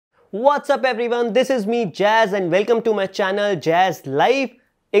What's up everyone, this is me Jazz and welcome to my channel Jazz Live।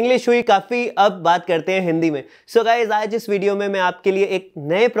 English हुई काफ़ी, अब बात करते हैं हिंदी में। सो गाइज, आज इस वीडियो में मैं आपके लिए एक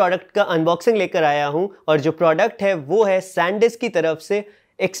नए प्रोडक्ट का अनबॉक्सिंग लेकर आया हूं और जो प्रोडक्ट है वो है सैंडिस्क की तरफ से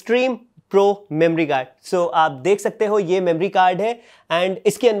एक्सट्रीम प्रो मेमोरी कार्ड। सो आप देख सकते हो ये मेमोरी कार्ड है एंड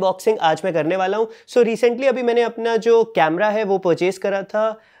इसकी अनबॉक्सिंग आज मैं करने वाला हूं। सो रिसेंटली अभी मैंने अपना जो कैमरा है वो परचेज करा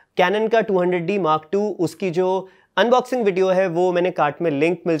था, कैनन का 200D Mark II। उसकी जो अनबॉक्सिंग वीडियो है वो मैंने कार्ट में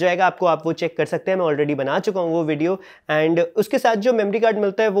लिंक मिल जाएगा आपको, आप वो चेक कर सकते हैं। मैं ऑलरेडी बना चुका हूँ वो वीडियो। एंड उसके साथ जो मेमोरी कार्ड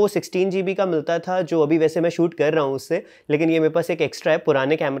मिलता है वो 16 GB का मिलता था, जो अभी वैसे मैं शूट कर रहा हूँ उससे, लेकिन ये मेरे पास एक एक्स्ट्रा है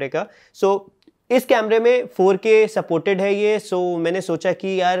पुराने कैमरे का। सो इस कैमरे में 4K सपोर्टेड है ये। सो मैंने सोचा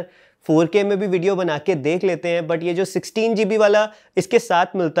कि यार 4K में भी वीडियो बना के देख लेते हैं, बट ये जो 16 GB वाला इसके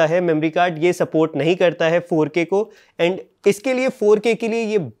साथ मिलता है मेमोरी कार्ड, ये सपोर्ट नहीं करता है 4K को। एंड इसके लिए 4K के लिए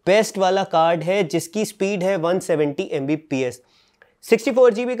ये बेस्ट वाला कार्ड है जिसकी स्पीड है 170 Mbps।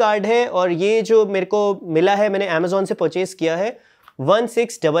 64 GB कार्ड है और ये जो मेरे को मिला है, मैंने अमेजोन से परचेज किया है,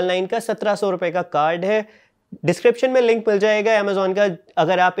 1699 का 1700 रुपये का कार्ड है। डिस्क्रिप्शन में लिंक मिल जाएगा अमेजोन का,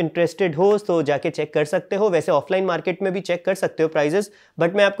 अगर आप इंटरेस्टेड हो तो जाके चेक कर सकते हो। वैसे ऑफलाइन मार्केट में भी चेक कर सकते हो प्राइजेस,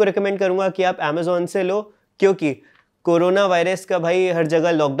 बट मैं आपको रिकमेंड करूंगा कि आप अमेजोन से लो, क्योंकि कोरोना वायरस का भाई हर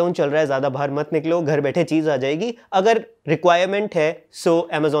जगह लॉकडाउन चल रहा है, ज़्यादा बाहर मत निकलो, घर बैठे चीज़ आ जाएगी। अगर रिक्वायरमेंट है सो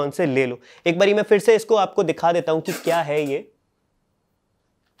अमेजोन से ले लो। एक बारी मैं फिर से इसको आपको दिखा देता हूँ कि क्या है ये।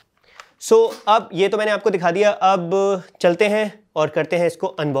 सो अब ये तो मैंने आपको दिखा दिया, अब चलते हैं और करते हैं इसको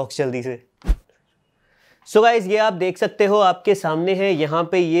अनबॉक्स जल्दी से। सो गाइज, ये आप देख सकते हो आपके सामने है यहाँ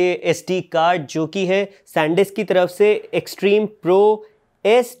पे ये SD कार्ड जो कि है सैंडिस्क की तरफ से extreme pro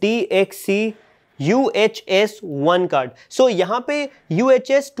SDXC UHS-1 card. सो यहाँ पे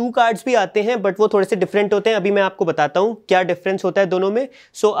UHS-2 कार्ड्स भी आते हैं, बट वो थोड़े से डिफरेंट होते हैं। अभी मैं आपको बताता हूँ क्या डिफरेंस होता है दोनों में।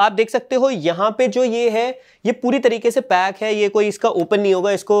 सो आप देख सकते हो यहाँ पे जो ये है, ये पूरी तरीके से पैक है, ये कोई इसका ओपन नहीं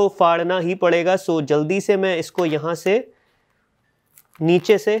होगा, इसको फाड़ना ही पड़ेगा। सो जल्दी से मैं इसको यहाँ से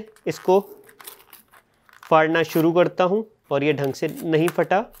नीचे से इसको फाड़ना शुरू करता हूं और ये ढंग से नहीं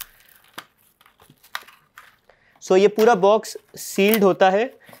फटा। सो ये पूरा बॉक्स सील्ड होता है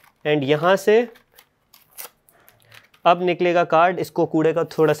एंड यहां से अब निकलेगा कार्ड। इसको कूड़े का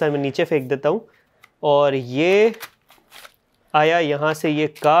थोड़ा सा मैं नीचे फेंक देता हूं और ये आया यहां से ये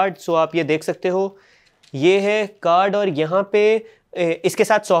कार्ड। सो आप ये देख सकते हो ये है कार्ड और यहाँ पे इसके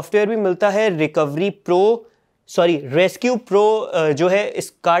साथ सॉफ्टवेयर भी मिलता है, रेस्क्यू प्रो जो है इस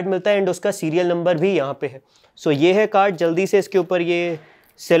कार्ड मिलता है एंड उसका सीरियल नंबर भी यहाँ पे है। सो ये है कार्ड। जल्दी से इसके ऊपर ये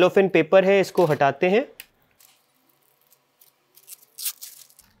सेलोफिन पेपर है, इसको हटाते हैं।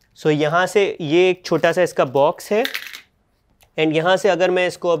 सो यहाँ से ये एक छोटा सा इसका बॉक्स है एंड यहाँ से अगर मैं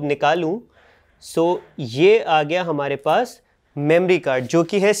इसको अब निकालूं, सो ये आ गया हमारे पास मेमोरी कार्ड जो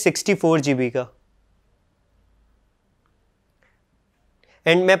कि है 64 GB का।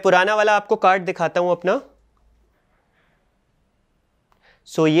 एंड मैं पुराना वाला आपको कार्ड दिखाता हूं अपना।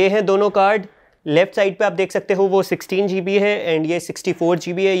 सो ये है दोनों कार्ड। लेफ्ट साइड पे आप देख सकते हो वो 16 GB है एंड ये 64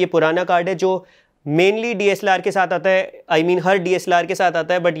 GB है। ये पुराना कार्ड है जो मेनली DSLR के साथ आता है, हर DSLR के साथ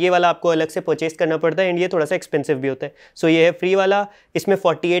आता है, बट ये वाला आपको अलग से परचेज करना पड़ता है एंड ये थोड़ा सा एक्सपेंसिव भी होता है। सो ये है फ्री वाला, इसमें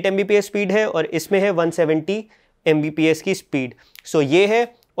 48 Mbps स्पीड है और इसमें है 170 Mbps की स्पीड। सो ये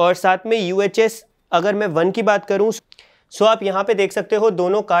है, और साथ में UHS अगर मैं 1 की बात करूँ, सो आप यहाँ पे देख सकते हो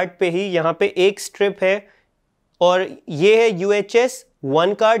दोनों कार्ड पे ही यहाँ पे एक स्ट्रिप है और ये है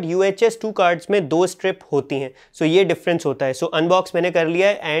UHS-1 कार्ड। UHS-2 कार्ड्स में 2 स्ट्रिप होती हैं। सो ये डिफरेंस होता है। सो अनबॉक्स मैंने कर लिया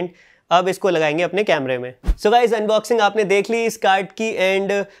है एंड अब इसको लगाएंगे अपने कैमरे में। सो गाइस, अनबॉक्सिंग आपने देख ली इस कार्ड की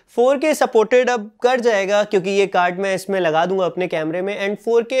एंड 4K सपोर्टेड अब कर जाएगा, क्योंकि ये कार्ड मैं इसमें लगा दूंगा अपने कैमरे में। एंड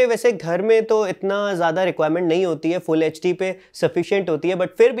 4K वैसे घर में तो इतना ज़्यादा रिक्वायरमेंट नहीं होती है, फुल HD पे सफिशिएंट होती है,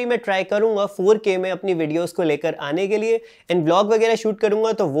 बट फिर भी मैं ट्राई करूँगा 4K में अपनी वीडियोज़ को लेकर आने के लिए। एंड ब्लॉग वगैरह शूट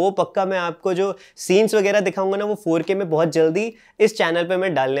करूँगा तो वो पक्का मैं आपको जो सीन्स वगैरह दिखाऊँगा ना, वो 4K में बहुत जल्दी इस चैनल पर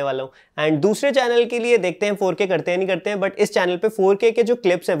मैं डालने वाला हूँ। एंड दूसरे चैनल के लिए देखते हैं 4K करते हैं नहीं करते हैं, बट इस चैनल पे 4K के जो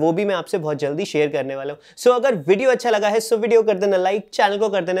क्लिप्स हैं वो भी मैं आपसे बहुत जल्दी शेयर करने वाला हूँ। सो अगर वीडियो अच्छा लगा है सो वीडियो कर देना लाइक, चैनल को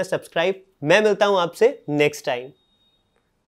कर देना सब्सक्राइब। मैं मिलता हूँ आपसे नेक्स्ट टाइम।